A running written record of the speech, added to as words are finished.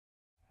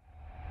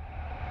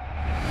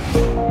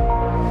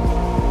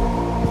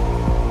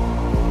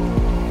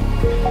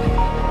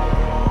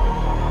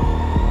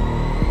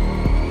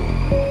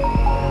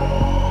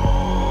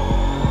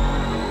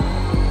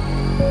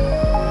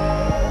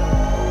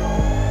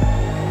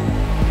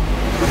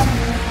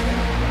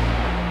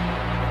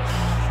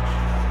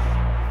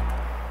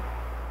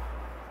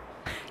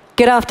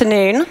Good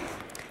afternoon.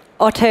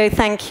 Otto,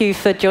 thank you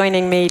for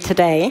joining me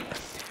today.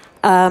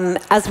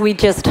 As we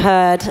just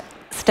heard,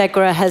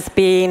 Stegra has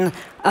been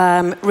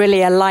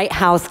really a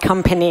lighthouse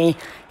company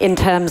in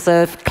terms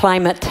of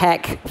climate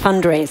tech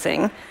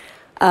fundraising.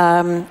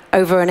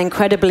 Over an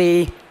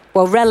incredibly,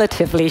 well,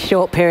 relatively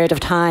short period of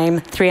time,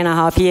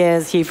 3.5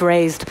 years, you've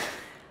raised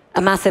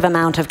a massive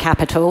amount of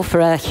capital for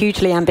a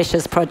hugely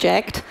ambitious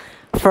project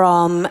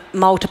from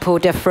multiple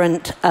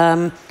different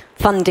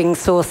funding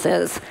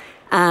sources.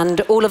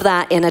 And all of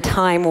that in a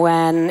time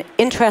when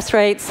interest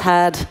rates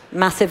had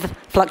massive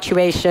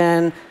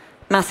fluctuation,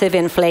 massive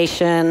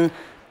inflation,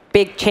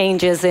 big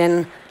changes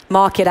in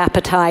market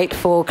appetite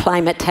for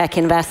climate tech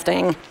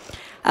investing.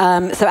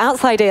 So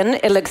outside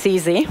in, it looks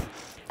easy,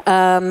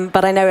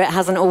 but I know it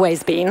hasn't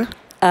always been.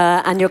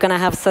 And you're going to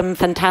have some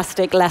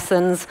fantastic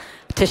lessons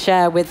to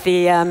share with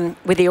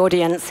the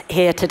audience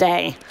here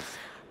today.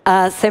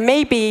 So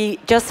maybe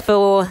just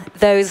for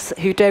those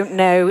who don't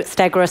know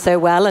Stegra so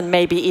well, and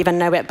maybe even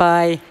know it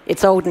by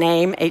its old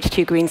name,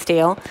 H2 Green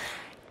Steel,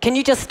 can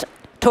you just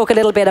talk a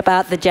little bit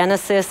about the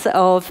genesis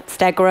of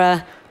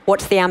Stegra?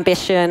 What's the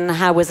ambition?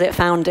 How was it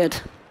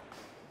founded?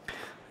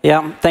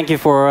 Yeah, thank you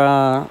for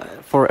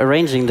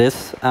arranging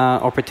this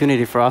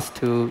opportunity for us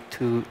to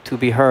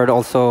be heard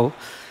also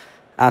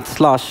at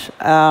Slush.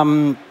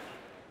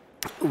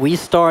 We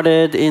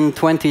started in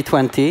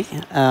 2020,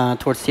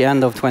 towards the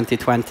end of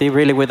 2020,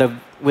 really with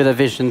a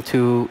vision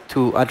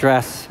to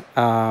address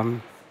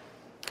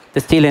the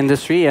steel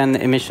industry and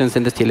emissions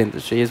in the steel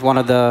industry. It's one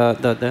of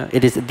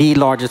it is the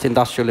largest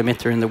industrial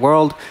emitter in the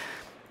world,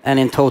 and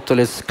in total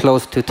is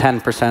close to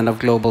 10% of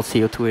global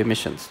CO2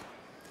 emissions.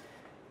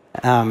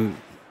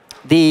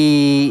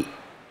 The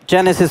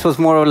genesis was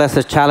more or less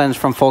a challenge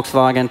from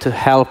Volkswagen to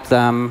help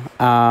them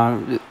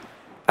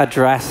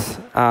address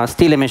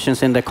steel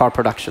emissions in the car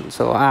production.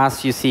 So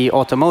as you see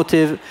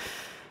automotive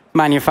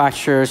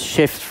manufacturers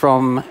shift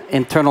from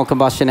internal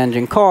combustion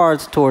engine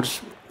cars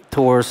towards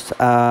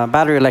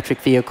battery electric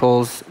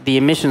vehicles, the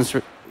emissions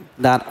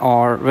that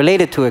are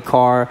related to a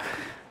car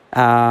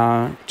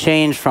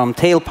change from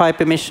tailpipe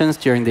emissions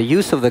during the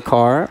use of the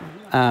car,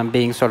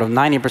 being sort of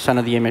 90%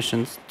 of the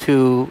emissions,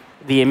 to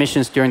the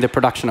emissions during the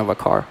production of a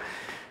car.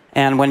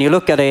 And when you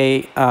look at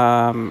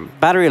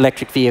battery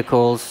electric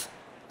vehicles,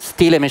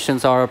 steel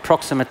emissions are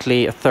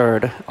approximately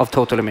 1/3 of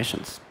total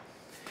emissions.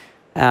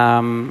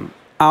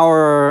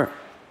 Our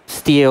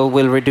steel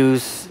will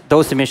reduce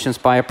those emissions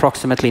by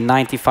approximately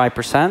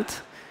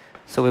 95%.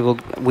 So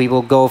we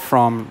will go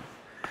from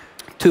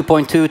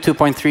 2.2,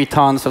 2.3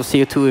 tons of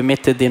CO2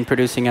 emitted in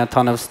producing a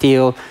ton of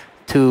steel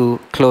to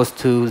close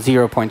to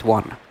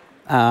 0.1.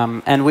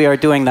 And we are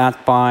doing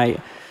that by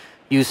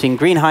using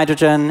green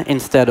hydrogen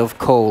instead of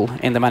coal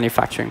in the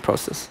manufacturing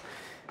process.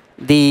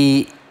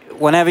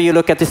 Whenever you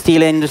look at the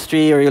steel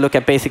industry or you look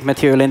at basic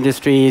material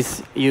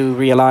industries, you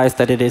realize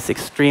that it is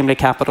extremely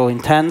capital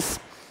intense.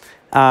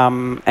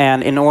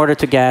 And in order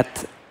to get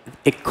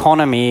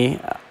economy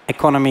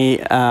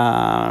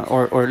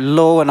or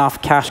low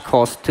enough cash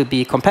cost to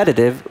be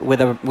competitive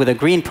with a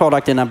green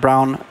product in a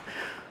brown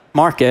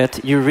market,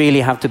 you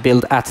really have to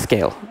build at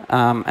scale.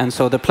 And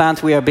so the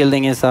plant we are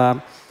building is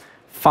a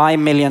 5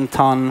 million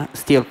ton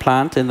steel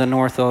plant in the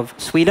north of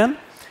Sweden.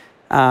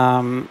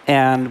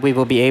 And we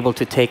will be able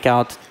to take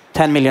out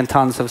 10 million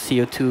tons of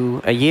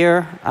CO2 a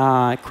year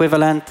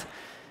equivalent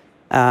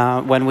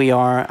when we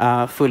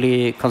are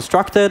fully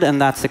constructed,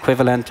 and that's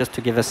equivalent, just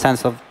to give a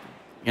sense of,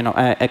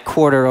 a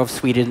quarter of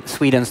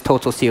Sweden's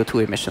total CO2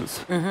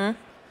 emissions. Mm-hmm.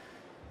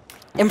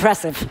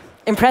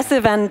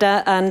 Impressive and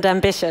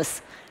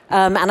ambitious.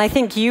 And I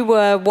think you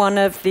were one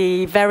of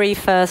the very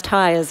first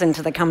hires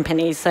into the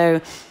company. So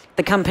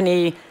the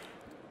company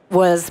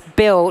was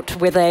built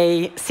with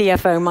a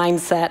CFO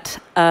mindset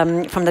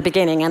from the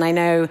beginning, and I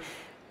know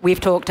we've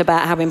talked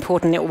about how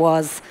important it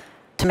was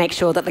to make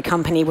sure that the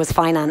company was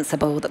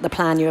financeable, that the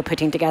plan you were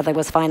putting together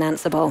was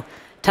financeable.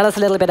 Tell us a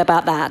little bit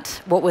about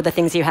that. What were the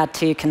things you had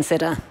to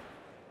consider?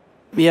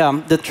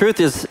 Yeah, the truth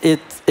is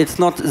it's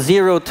not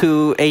 $0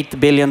 to $8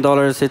 billion,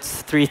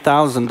 it's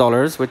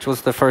 $3,000, which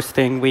was the first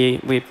thing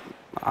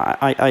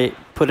I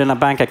put in a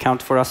bank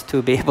account for us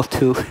to be able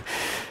to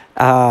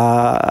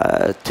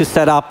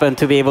set up and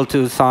to be able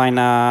to sign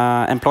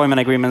employment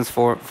agreements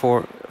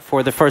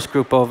for the first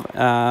group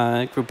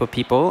of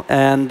people.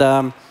 And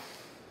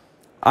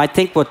I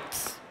think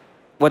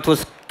what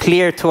was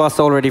clear to us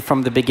already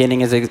from the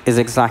beginning is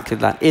exactly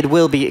that. It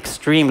will be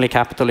extremely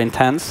capital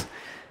intense,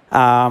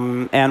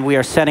 and we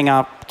are setting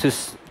up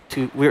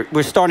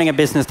we're starting a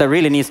business that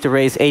really needs to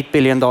raise $8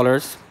 billion,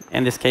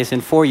 in this case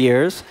in 4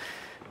 years.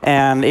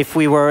 And if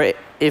we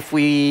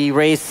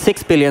raise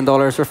 $6 billion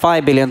or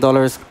 $5 billion,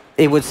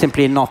 it would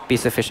simply not be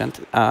sufficient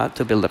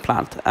to build a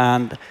plant.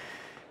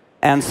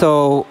 And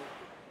so.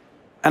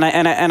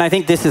 And I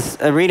think this is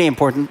really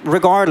important,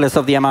 regardless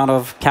of the amount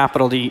of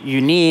capital that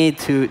you need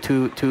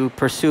to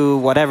pursue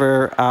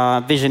whatever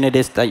vision it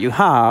is that you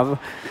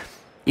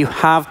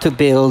have to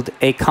build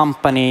a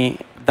company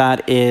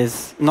that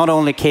is not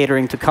only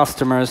catering to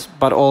customers,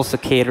 but also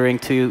catering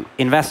to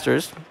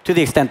investors, to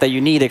the extent that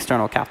you need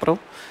external capital.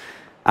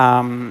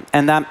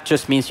 And that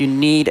just means you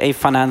need a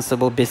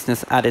financeable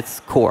business at its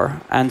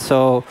core. And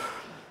so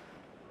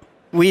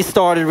we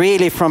started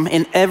really from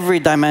in every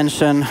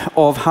dimension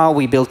of how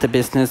we built the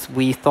business,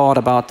 we thought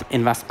about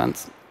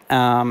investments.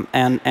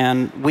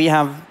 And we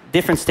have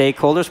different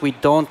stakeholders. We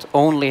don't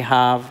only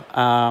have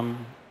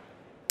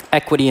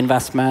equity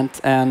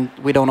investment, and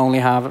we don't only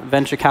have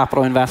venture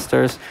capital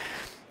investors.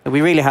 We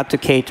really had to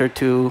cater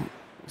to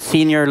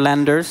senior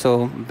lenders,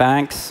 so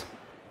banks,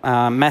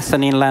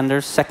 mezzanine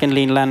lenders, second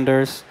lien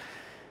lenders.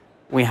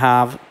 We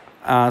have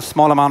a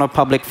small amount of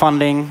public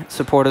funding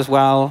support as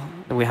well.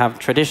 We have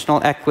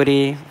traditional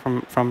equity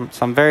from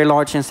some very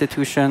large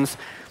institutions,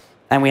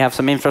 and we have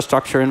some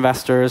infrastructure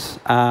investors.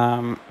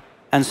 And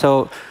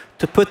so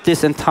to put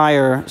this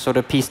entire sort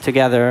of piece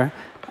together,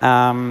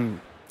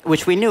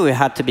 which we knew it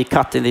had to be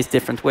cut in these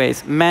different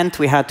ways, meant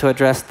we had to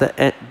address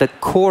the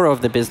core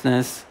of the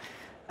business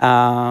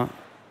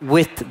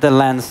with the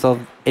lens of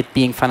it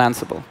being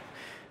financeable.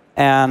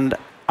 And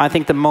I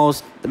think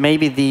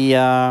maybe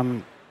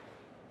the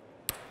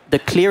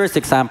clearest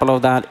example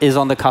of that is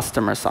on the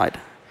customer side.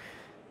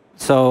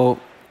 So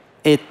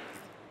it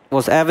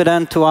was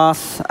evident to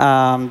us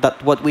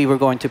that what we were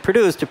going to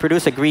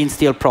produce a green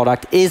steel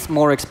product, is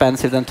more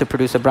expensive than to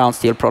produce a brown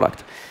steel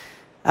product.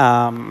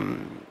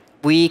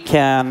 We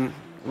can,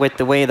 with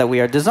the way that we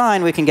are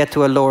designed, we can get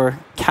to a lower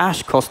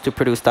cash cost to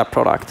produce that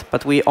product.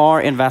 But we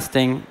are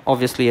investing,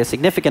 obviously, a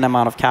significant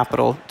amount of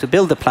capital to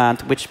build the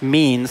plant, which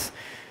means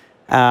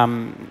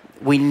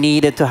we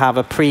needed to have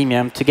a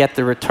premium to get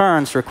the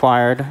returns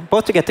required,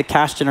 both to get the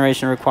cash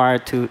generation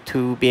required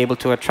to be able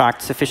to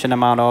attract sufficient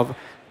amount of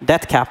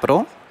debt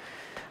capital,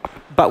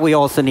 but we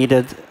also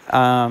needed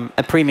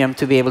a premium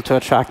to be able to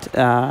attract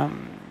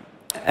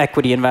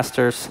equity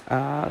investors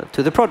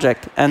to the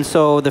project. And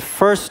so the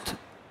first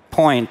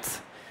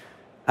point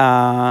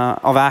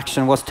of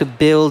action was to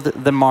build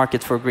the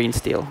market for green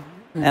steel.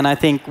 And I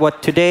think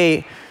what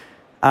today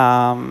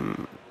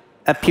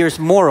appears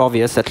more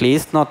obvious, at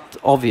least, not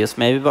obvious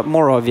maybe, but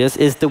more obvious,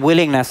 is the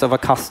willingness of a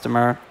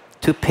customer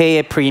to pay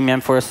a premium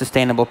for a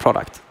sustainable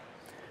product.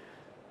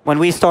 When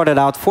we started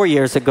out 4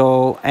 years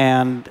ago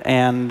and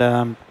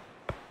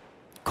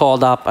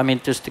called up, I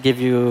mean, just to give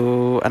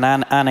you an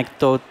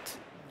anecdote,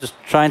 just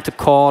trying to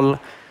call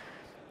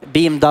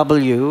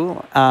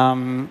BMW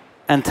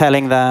and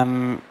telling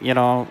them, you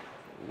know,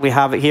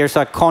 here's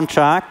a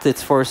contract,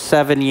 it's for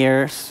 7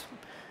 years.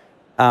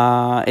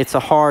 It's a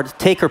hard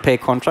take-or-pay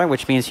contract,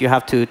 which means you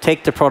have to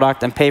take the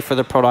product and pay for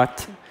the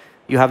product.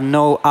 You have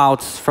no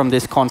outs from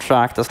this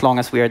contract as long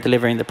as we are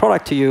delivering the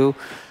product to you.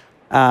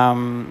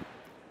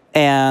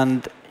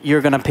 And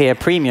you're going to pay a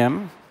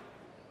premium.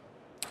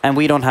 And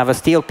we don't have a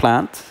steel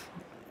plant.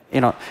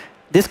 You know,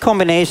 this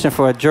combination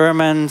for a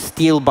German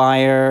steel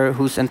buyer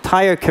whose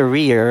entire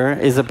career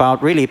is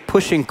about really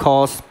pushing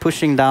costs,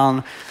 pushing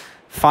down,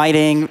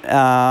 fighting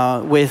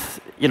with,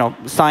 you know,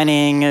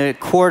 signing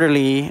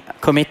quarterly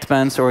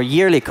commitments or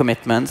yearly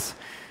commitments.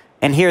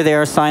 And here they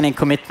are signing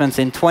commitments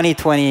in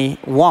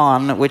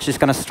 2021, which is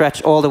going to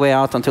stretch all the way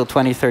out until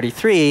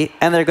 2033.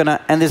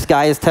 And this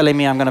guy is telling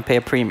me I'm going to pay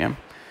a premium.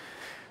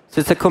 So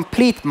it's a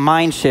complete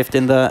mind shift for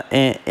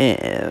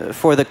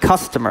the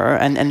customer.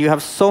 And you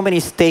have so many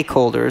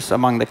stakeholders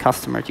among the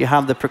customers. You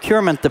have the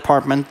procurement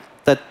department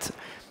that,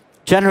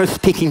 generally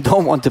speaking,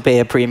 don't want to pay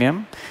a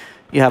premium.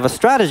 You have a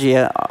strategy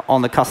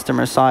on the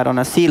customer side, on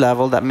a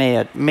C-level, that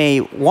may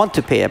want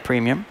to pay a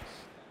premium.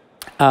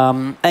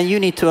 And you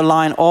need to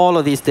align all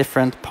of these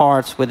different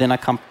parts within a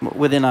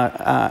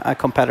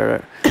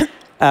competitor,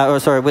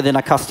 within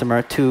a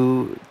customer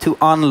to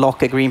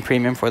unlock a green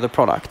premium for the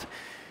product.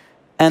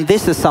 And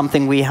this is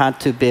something we had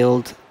to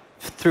build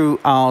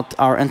throughout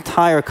our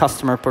entire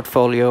customer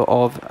portfolio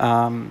of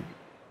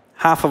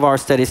half of our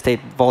steady state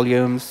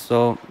volumes,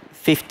 so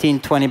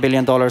 $15–20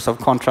 billion of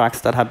contracts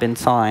that have been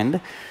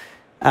signed.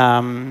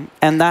 And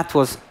that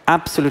was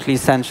absolutely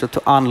essential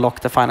to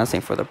unlock the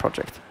financing for the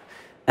project.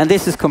 And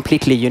this is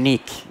completely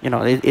unique. You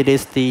know, it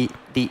is the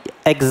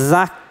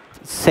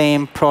exact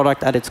same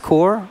product at its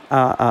core,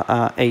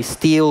 a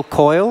steel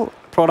coil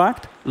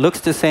product, looks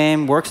the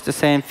same, works the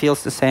same,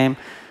 feels the same,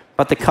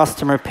 but the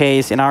customer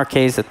pays, in our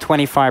case, a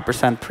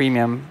 25%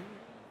 premium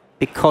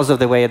because of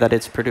the way that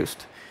it's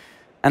produced.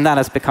 And that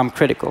has become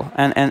critical.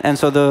 And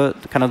so the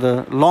kind of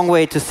the long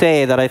way to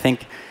say that I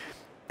think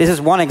this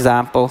is one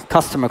example,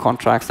 customer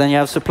contracts. Then you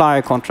have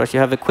supplier contracts, you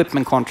have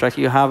equipment contracts,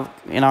 you have,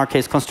 in our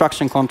case,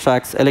 construction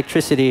contracts,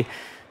 electricity,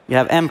 you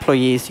have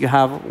employees, you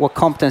have what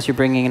competence you're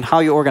bringing in, how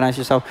you organize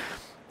yourself.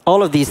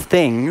 All of these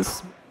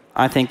things,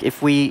 I think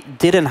if we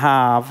didn't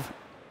have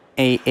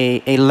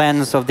a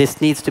lens of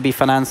this needs to be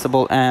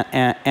financeable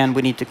and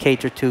we need to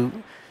cater to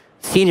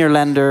senior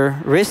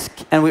lender risk,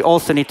 and we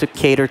also need to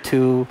cater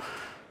to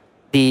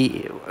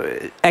the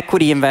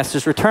equity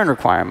investors' return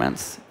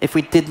requirements. If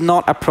we did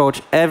not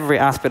approach every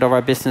aspect of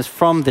our business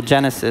from the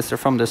genesis or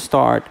from the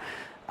start,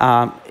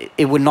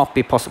 it would not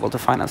be possible to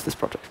finance this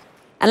project.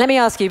 And let me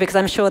ask you, because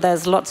I'm sure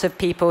there's lots of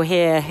people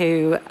here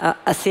who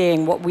are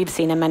seeing what we've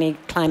seen in many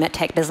climate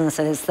tech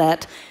businesses,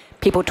 that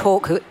people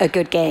talk a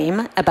good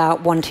game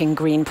about wanting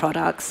green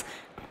products,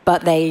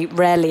 but they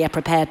rarely are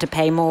prepared to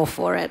pay more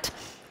for it.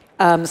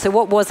 So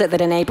what was it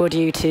that enabled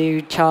you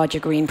to charge a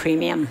green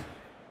premium?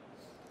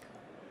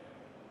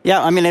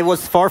 Yeah, I mean, it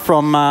was far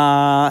from.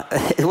 I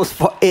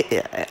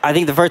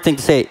think the first thing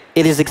to say,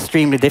 it is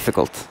extremely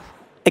difficult,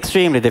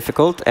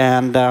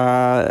 and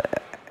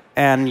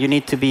you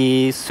need to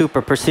be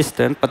super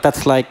persistent. But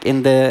that's like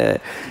in the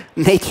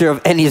nature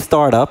of any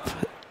startup.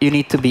 You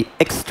need to be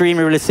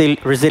extremely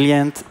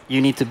resilient.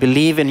 You need to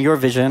believe in your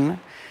vision,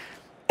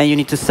 and you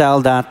need to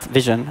sell that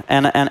vision.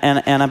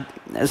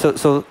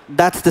 So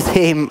that's the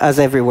same as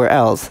everywhere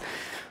else.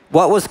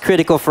 What was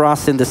critical for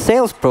us in the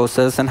sales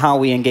process and how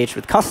we engage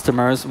with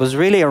customers was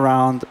really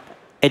around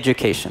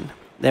education.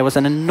 There was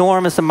an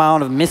enormous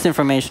amount of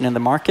misinformation in the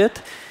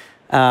market.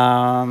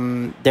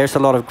 There's a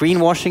lot of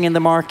greenwashing in the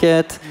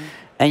market,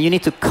 and you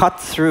need to cut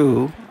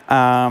through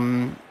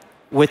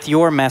with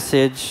your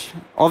message.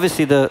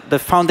 Obviously, the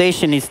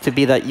foundation needs to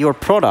be that your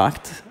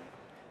product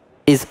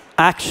is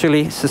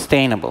actually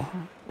sustainable.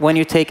 When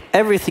you take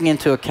everything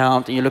into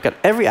account and you look at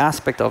every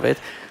aspect of it,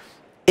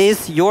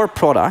 is your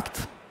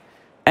product,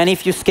 and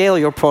if you scale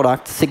your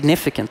product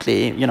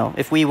significantly,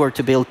 if we were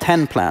to build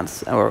 10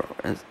 plants, or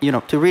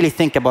to really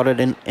think about it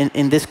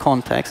in this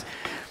context,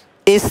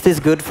 is this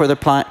good for the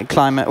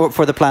climate or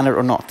for the planet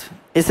or not?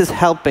 Is this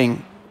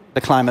helping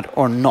the climate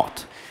or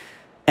not?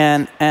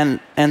 And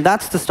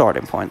that's the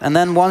starting point. And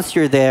then once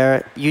you're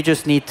there, you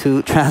just need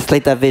to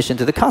translate that vision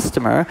to the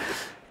customer.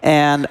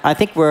 And I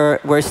think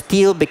where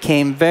steel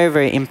became very,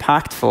 very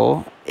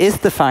impactful is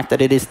the fact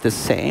that it is the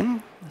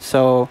same.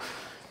 So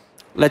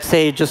let's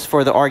say, just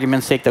for the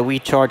argument's sake, that we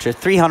charge a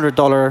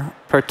 $300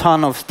 per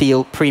ton of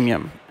steel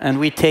premium, and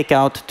we take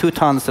out 2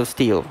 tons of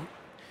steel.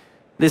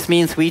 This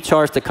means we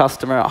charge the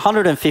customer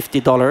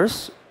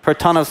 $150 per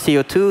ton of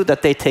CO2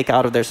 that they take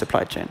out of their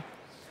supply chain.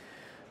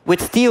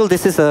 With steel,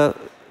 this is a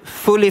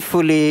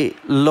fully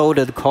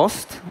loaded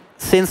cost,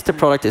 since the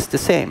product is the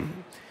same.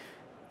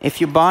 If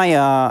you buy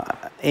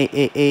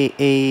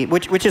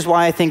which is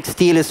why I think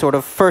steel is sort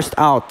of first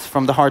out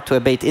from the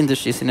hard-to-abate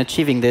industries in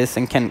achieving this,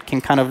 and can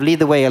kind of lead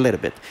the way a little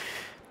bit.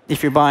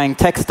 If you're buying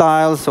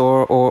textiles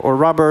or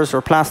rubbers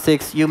or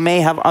plastics, you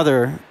may have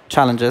other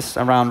challenges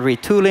around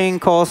retooling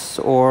costs,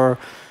 or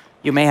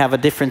you may have a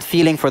different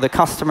feeling for the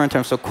customer in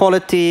terms of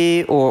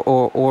quality,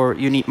 or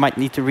you might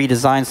need to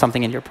redesign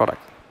something in your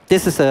product.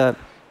 This is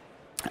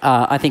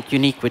I think,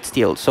 unique with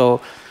steel. So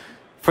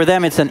for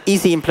them, it's an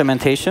easy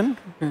implementation.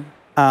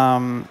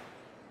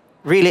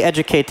 Really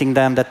educating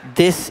them that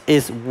this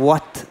is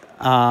what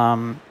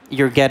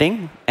you're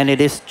getting, and it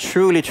is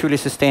truly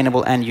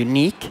sustainable and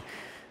unique.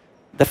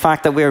 The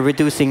fact that we're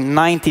reducing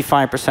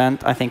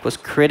 95%, I think, was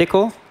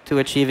critical to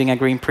achieving a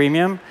green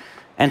premium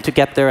and to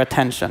get their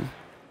attention.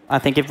 I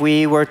think if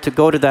we were to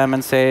go to them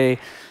and say,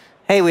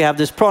 hey, we have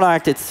this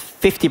product, it's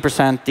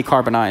 50%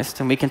 decarbonized,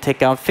 and we can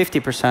take out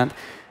 50%,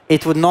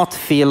 it would not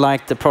feel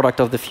like the product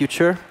of the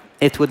future.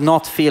 It would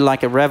not feel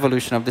like a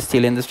revolution of the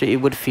steel industry. It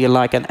would feel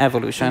like an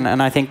evolution.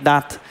 And I think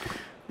that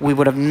we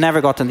would have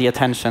never gotten the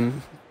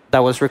attention that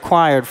was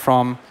required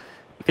from.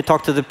 You could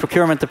talk to the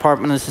procurement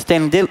department, and the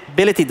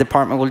sustainability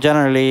department will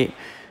generally,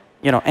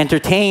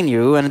 entertain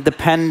you. And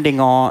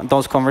depending on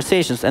those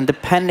conversations, and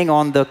depending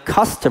on the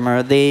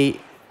customer, they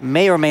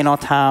may or may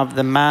not have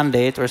the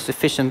mandate or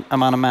sufficient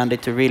amount of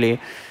mandate to really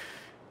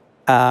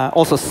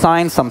also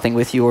sign something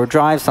with you or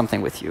drive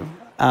something with you.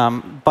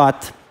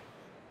 But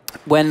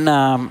when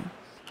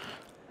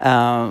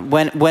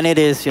it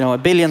is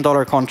 $1 billion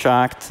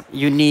contract,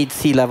 you need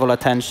C-level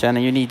attention,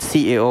 and you need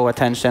CEO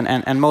attention,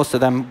 and most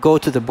of them go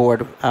to the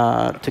board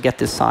to get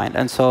this signed.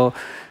 And so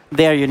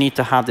there you need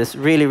to have this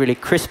really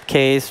crisp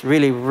case,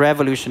 really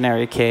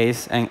revolutionary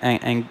case,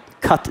 and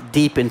cut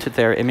deep into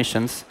their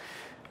emissions.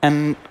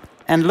 And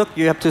look,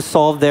 you have to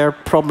solve their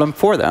problem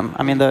for them.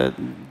 I mean,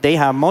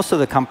 most of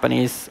the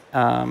companies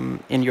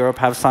in Europe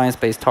have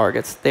science-based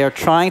targets. They are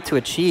trying to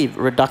achieve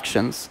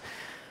reductions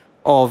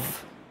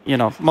of,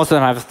 most of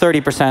them have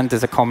 30%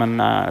 is a common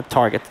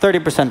target,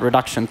 30%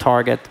 reduction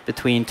target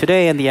between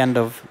today and the end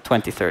of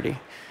 2030.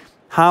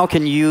 How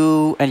can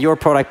you and your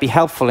product be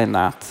helpful in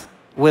that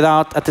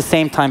without at the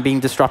same time being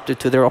disruptive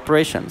to their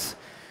operations?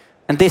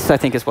 And this, I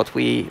think, is what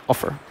we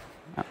offer.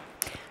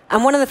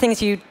 And one of the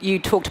things you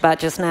talked about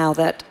just now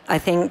that I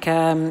think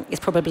is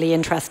probably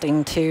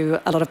interesting to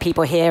a lot of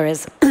people here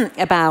is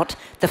about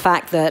the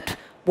fact that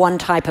one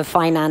type of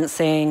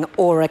financing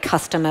or a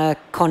customer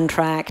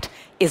contract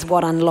is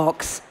what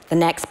unlocks the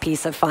next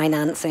piece of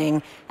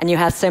financing. And you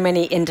have so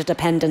many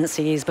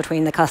interdependencies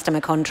between the customer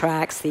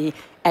contracts, the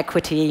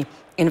equity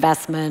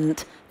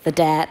investment, the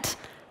debt,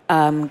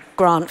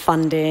 grant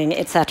funding,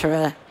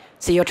 etc.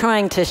 So you're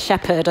trying to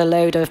shepherd a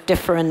load of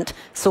different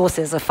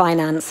sources of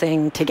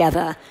financing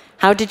together.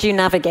 How did you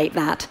navigate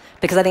that?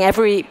 Because I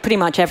think pretty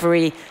much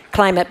every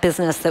climate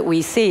business that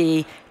we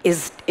see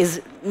is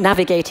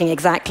navigating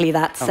exactly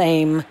that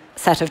same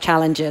set of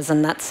challenges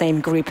and that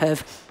same group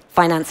of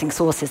financing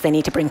sources they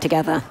need to bring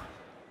together.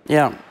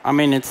 Yeah, I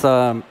mean, it's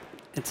a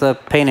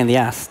pain in the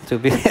ass, to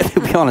be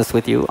honest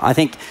with you. I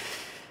think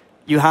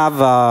you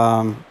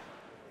have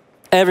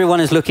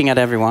everyone is looking at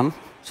everyone.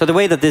 So the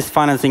way that this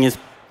financing is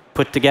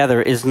put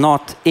together is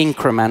not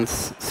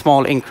increments,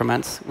 small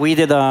increments. We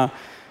did a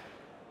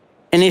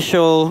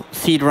initial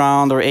seed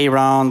round or A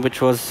round,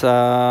 which was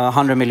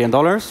 $100 million.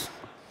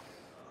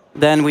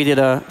 Then we did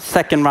a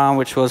second round,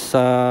 which was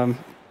 $280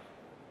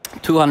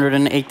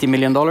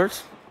 million,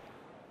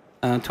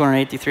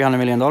 $300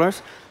 million.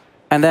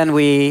 And then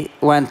we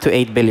went to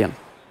 8 billion.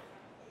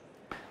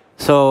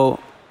 So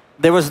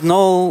there was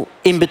no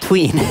in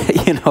between,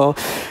 you know.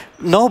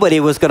 Nobody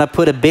was going to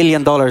put $1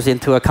 billion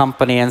into a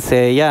company and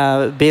say,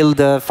 yeah, build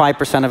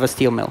 5% of a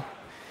steel mill.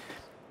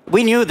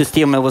 We knew the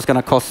steel mill was going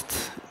to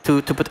cost,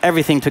 to put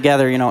everything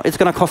together, you know, it's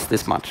going to cost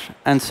this much.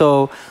 And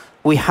so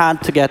we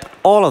had to get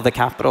all of the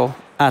capital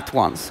at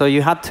once. So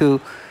you had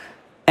to,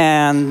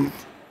 and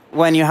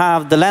when you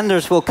have, the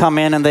lenders will come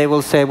in and they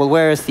will say, well,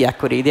 where is the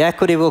equity? The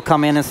equity will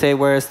come in and say,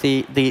 where is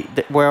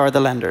where are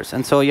the lenders?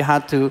 And so you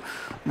had to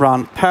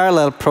run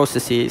parallel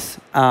processes,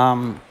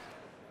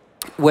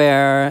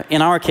 where in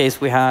our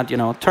case we had, you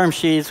know, term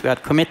sheets, we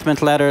had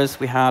commitment letters,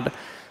 we had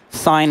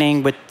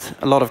signing with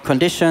a lot of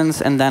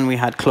conditions, and then we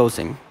had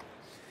closing.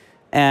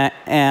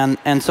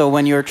 And so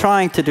when you're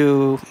trying to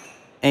do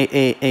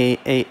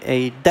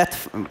a debt,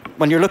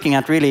 when you're looking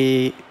at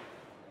really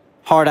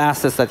hard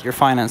assets that you're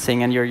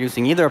financing, and you're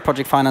using either a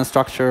project finance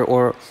structure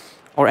or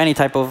any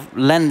type of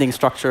lending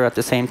structure at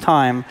the same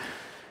time,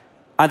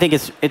 I think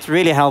it's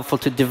really helpful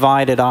to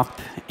divide it up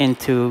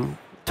into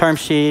term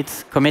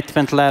sheets,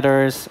 commitment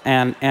letters,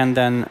 and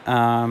then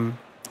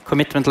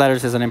commitment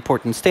letters is an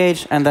important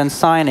stage, and then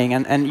signing.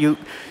 And you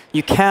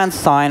can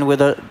sign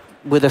with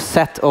a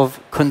set of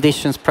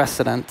conditions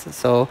precedent,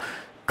 so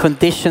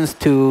conditions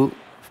to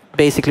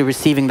basically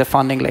receiving the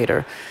funding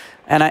later.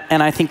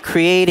 And I think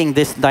creating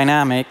this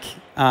dynamic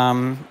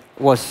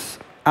was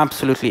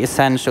absolutely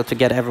essential to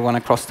get everyone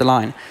across the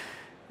line.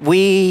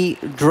 We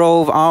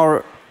drove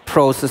our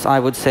process, I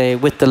would say,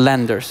 with the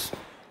lenders.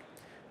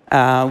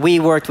 We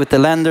worked with the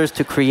lenders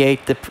to create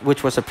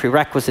which was a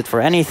prerequisite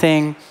for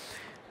anything.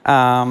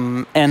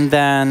 And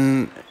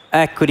then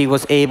equity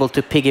was able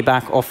to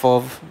piggyback off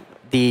of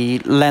the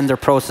lender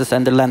process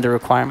and the lender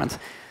requirements,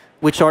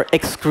 which are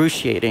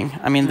excruciating.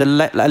 I mean, the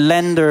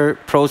lender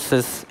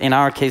process, in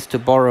our case, to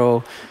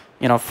borrow,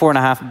 you know,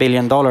 $4.5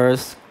 billion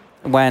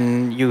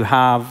when you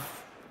have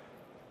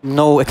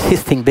no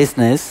existing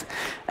business,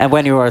 and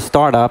when you are a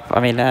startup. I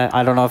mean,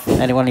 I don't know if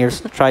anyone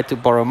here's tried to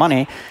borrow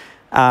money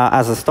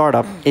as a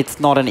startup. It's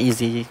not an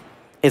easy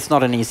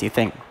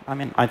thing. I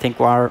mean, I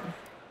think our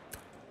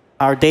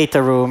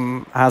data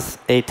room has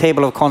a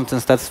table of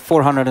contents that's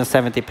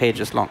 470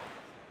 pages long.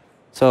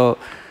 So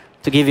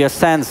to give you a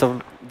sense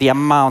of the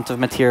amount of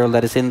material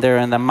that is in there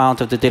and the amount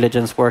of due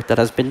diligence work that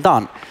has been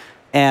done.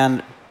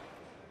 And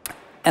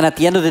at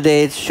the end of the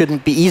day, it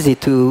shouldn't be easy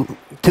to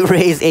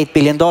raise $8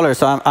 billion.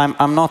 So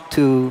I'm not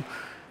too,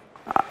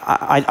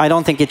 I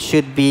don't think it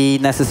should be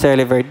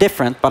necessarily very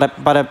different,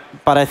 but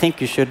I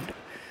think you should,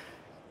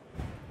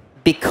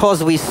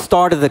 because we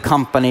started the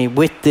company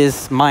with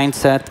this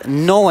mindset,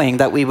 knowing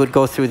that we would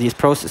go through these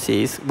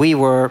processes, we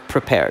were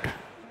prepared,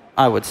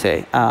 I would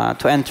say,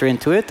 to enter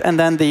into it. And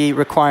then the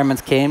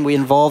requirements came. We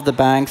involved the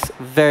banks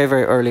very,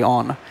 very early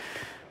on.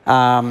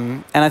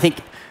 And I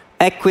think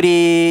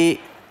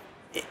equity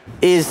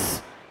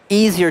is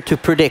easier to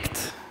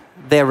predict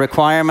their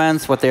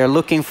requirements, what they are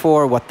looking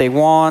for, what they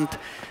want.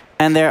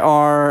 And there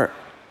are,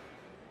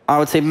 I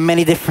would say,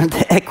 many different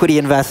equity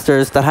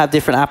investors that have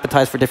different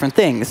appetites for different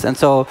things. And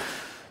so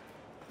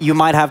you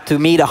might have to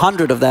meet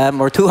 100 of them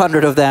or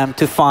 200 of them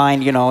to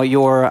find, you know,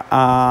 your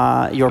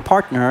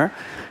partner.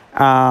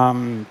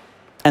 And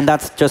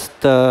that's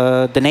just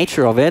the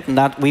nature of it. And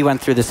that we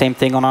went through the same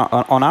thing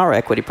on our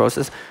equity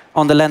process.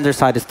 On the lender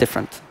side, it's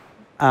different.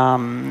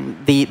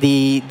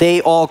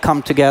 They all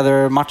come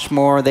together much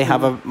more. They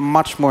have a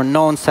much more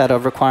known set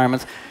of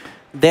requirements.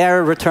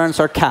 Their returns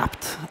are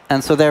capped,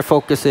 and so their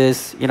focus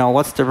is, you know,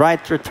 what's the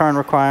right return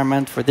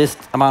requirement for this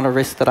amount of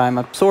risk that I'm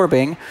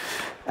absorbing,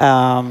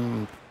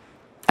 and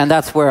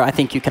that's where I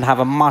think you can have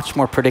a much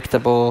more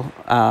predictable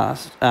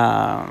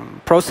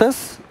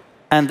process,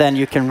 and then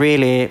you can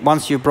really,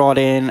 once you've brought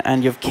in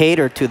and you've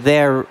catered to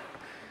their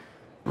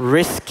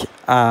risk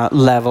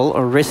level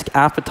or risk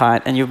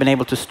appetite, and you've been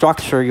able to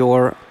structure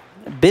your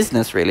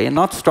business really, and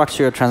not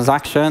structure your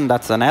transaction,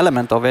 that's an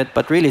element of it,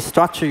 but really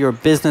structure your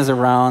business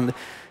around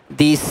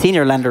these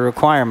senior lender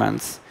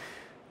requirements,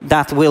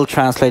 that will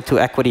translate to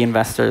equity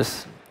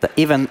investors,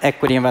 even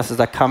equity investors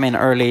that come in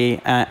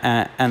early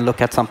and look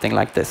at something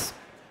like this.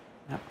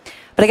 Yeah.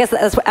 But I guess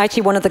that's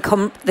actually one of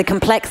the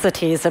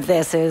complexities of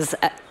this is,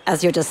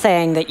 as you're just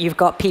saying, that you've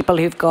got people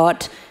who've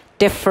got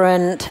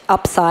different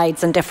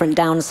upsides and different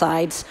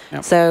downsides.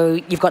 Yep. So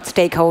you've got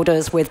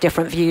stakeholders with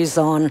different views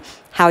on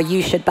how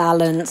you should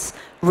balance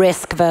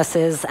risk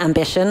versus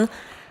ambition.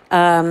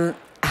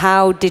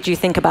 How did you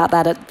think about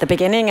that at the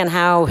beginning, and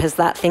how has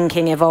that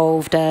thinking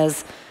evolved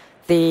as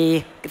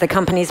the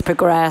company's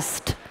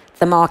progressed,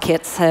 the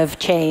markets have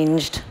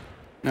changed?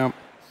 No.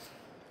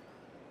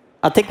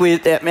 I think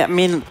I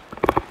mean,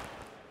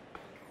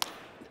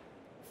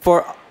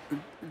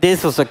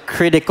 this was a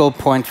critical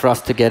point for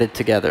us to get it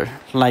together.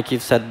 Like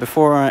you've said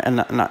before,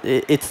 and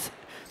it's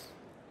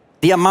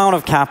the amount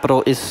of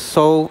capital is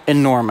so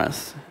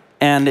enormous,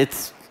 and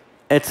it's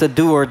a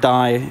do or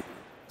die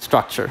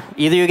structure.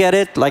 Either you get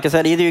it, like I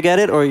said, either you get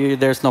it, or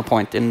there's no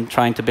point in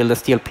trying to build a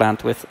steel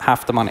plant with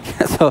half the money.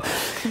 So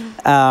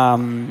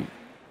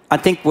I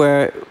think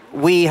where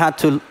we had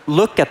to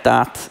look at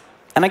that,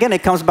 and again,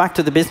 it comes back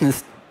to the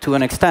business to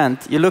an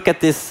extent. You look at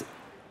this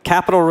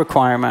capital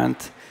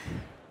requirement,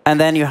 and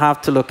then you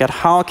have to look at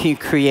how can you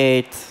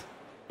create,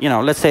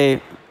 let's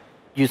say,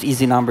 use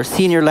easy numbers,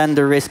 senior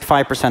lender risk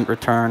 5%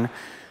 return,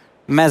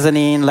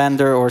 mezzanine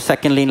lender or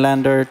second lien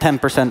lender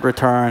 10%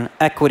 return,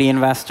 equity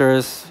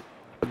investors,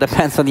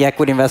 depends on the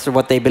equity investor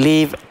what they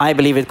believe. I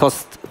believe it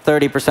costs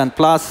 30%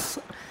 plus.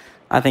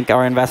 I think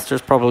our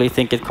investors probably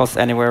think it costs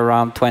anywhere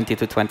around 20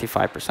 to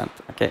 25%.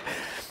 Okay,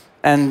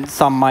 and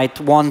some might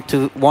want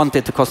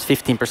it to cost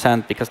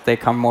 15% because they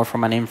come more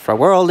from an infra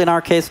world in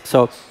our case.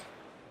 So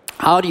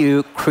how do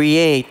you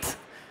create,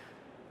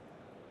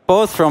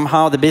 both from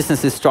how the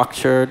business is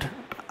structured,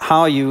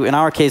 how you, in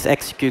our case,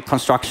 execute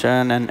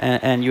construction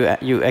and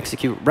you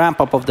execute ramp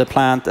up of the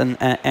plant,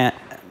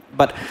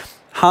 but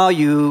how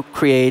you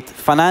create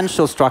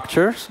financial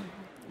structures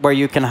where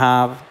you can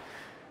have,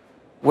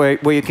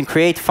 where you can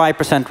create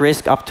 5%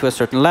 risk up to a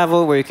certain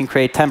level, where you can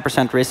create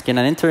 10% risk in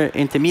an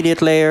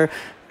intermediate layer,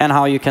 and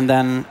how you can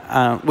then,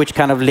 which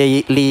kind of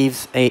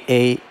leaves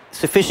a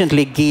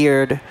sufficiently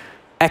geared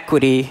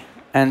equity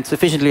and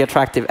sufficiently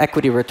attractive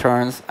equity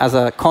returns as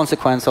a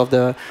consequence of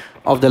the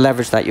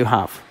leverage that you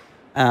have,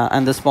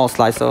 and the small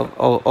slice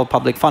of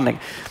public funding.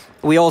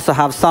 We also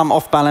have some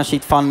off-balance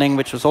sheet funding,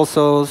 which was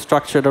also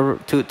structured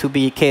to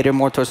be catered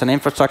more towards an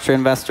infrastructure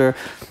investor.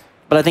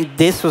 But I think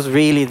this was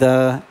really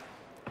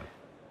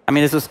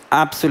this was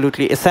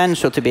absolutely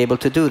essential to be able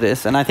to do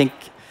this. And I think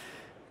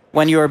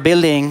when you are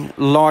building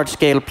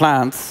large-scale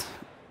plants,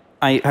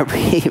 I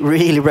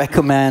really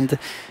recommend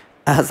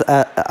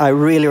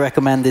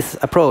this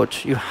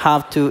approach. You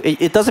have to.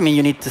 It doesn't mean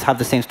you need to have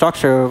the same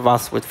structure of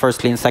us with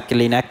first lien, second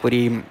lien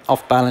equity,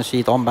 off-balance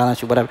sheet, on-balance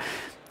sheet, whatever.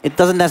 It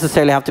doesn't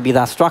necessarily have to be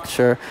that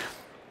structure,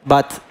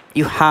 but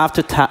you have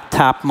to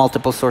tap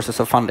multiple sources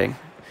of funding.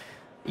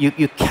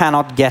 You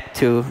cannot get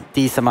to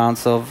these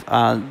amounts of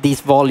these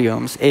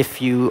volumes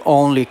if you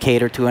only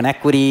cater to an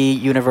equity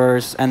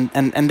universe,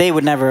 and they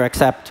would never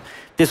accept.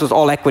 This was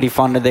all equity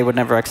funded. They would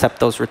never accept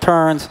those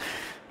returns.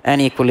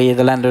 And equally,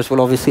 the lenders will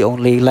obviously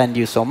only lend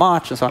you so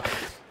much, and so on.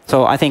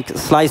 So I think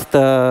slice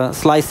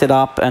it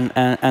up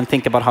and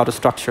think about how to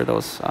structure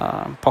those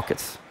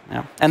pockets.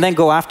 Yeah. And then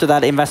go after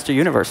that investor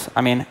universe.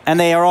 And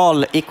they are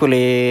all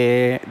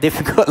equally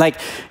difficult. Like,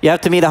 you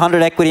have to meet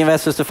 100 equity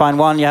investors to find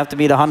one. You have to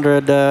meet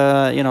 100,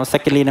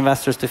 second lien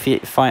investors to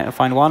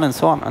find one, and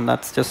so on. And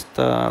that's just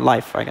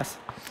life, I guess.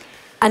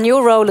 And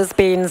your role has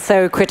been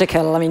so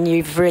critical.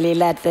 You've really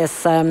led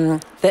this,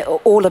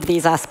 all of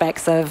these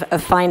aspects of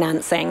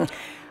financing.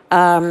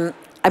 I'm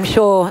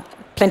sure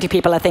plenty of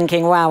people are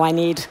thinking, wow, I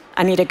need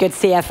a good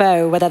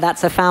CFO, whether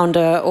that's a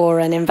founder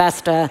or an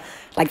investor.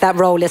 Like, that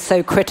role is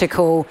so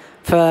critical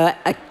for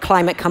a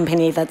climate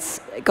company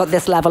that's got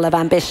this level of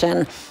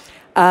ambition.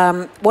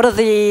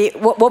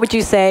 What would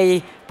you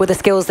say were the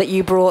skills that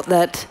you brought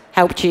that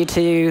helped you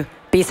to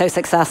be so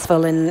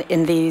successful in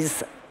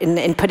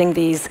putting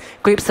these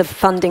groups of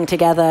funding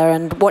together,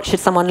 and what should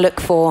someone look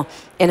for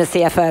in a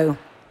CFO?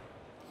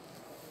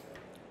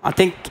 I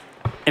think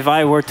if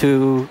I were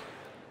to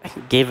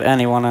give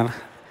anyone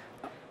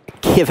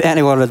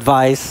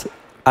advice,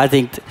 I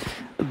think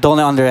don't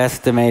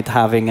underestimate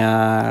having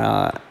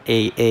at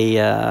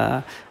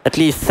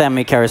least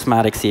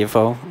semi-charismatic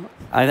CFO.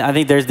 I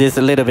think there's this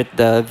a little bit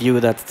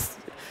view that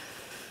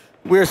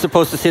we're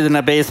supposed to sit in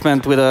a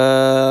basement with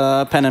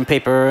a pen and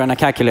paper and a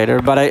calculator,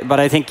 but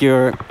I think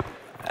you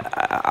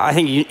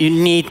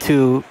need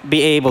to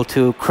be able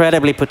to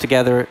credibly put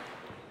together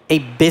a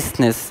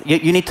business.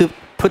 You need to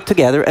put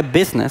together a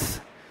business.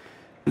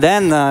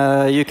 Then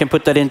you can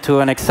put that into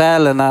an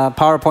Excel and a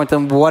PowerPoint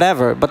and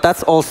whatever, but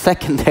that's all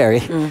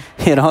secondary.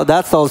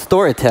 That's all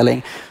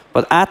storytelling.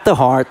 But at the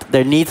heart,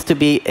 there needs to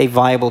be a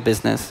viable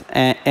business.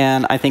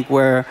 And I think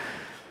what's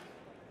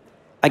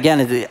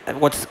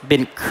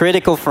been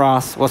critical for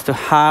us was to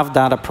have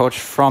that approach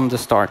from the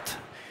start.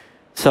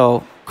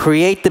 So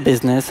create the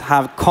business,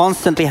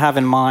 constantly have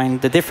in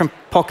mind the different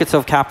pockets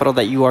of capital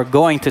that you are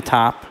going to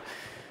tap.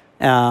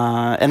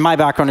 And my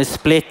background is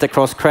split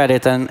across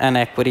credit and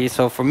equity.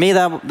 So for me,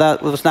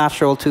 that was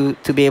natural to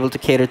be able to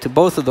cater to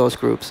both of those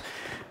groups.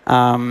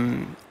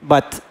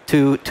 But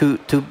to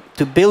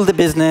build the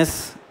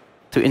business,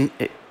 to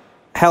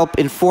help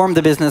inform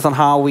the business on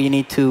how we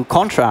need to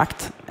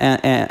contract,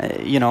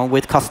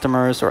 with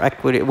customers or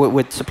equity,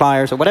 with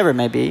suppliers or whatever it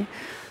may be,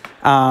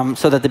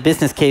 so that the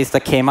business case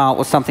that came out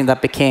was something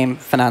that became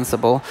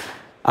financeable.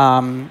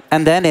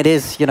 And then it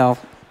is,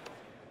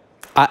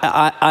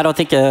 I don't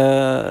think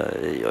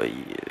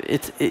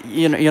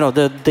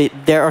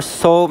there are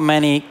so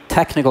many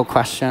technical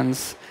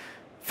questions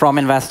from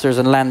investors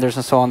and lenders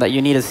and so on, that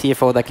you need a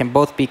CFO that can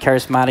both be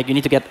charismatic. You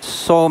need to get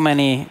so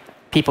many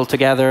people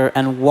together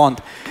and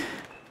want.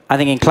 I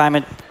think in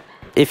climate,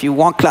 if you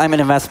want climate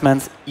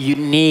investments, you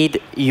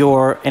need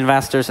your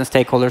investors and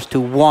stakeholders to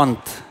want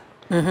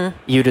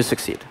you to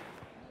succeed.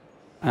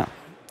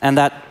 And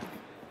that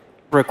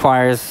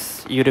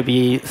requires you to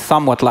be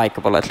somewhat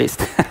likable, at least.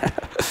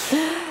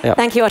 Yeah.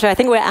 Thank you, Otto. I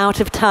think we're out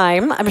of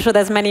time. I'm sure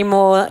there's many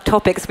more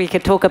topics we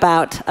could talk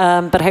about,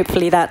 but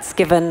hopefully that's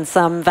given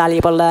some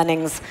valuable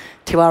learnings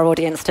to our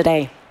audience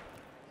today.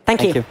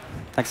 Thank you.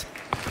 Thanks.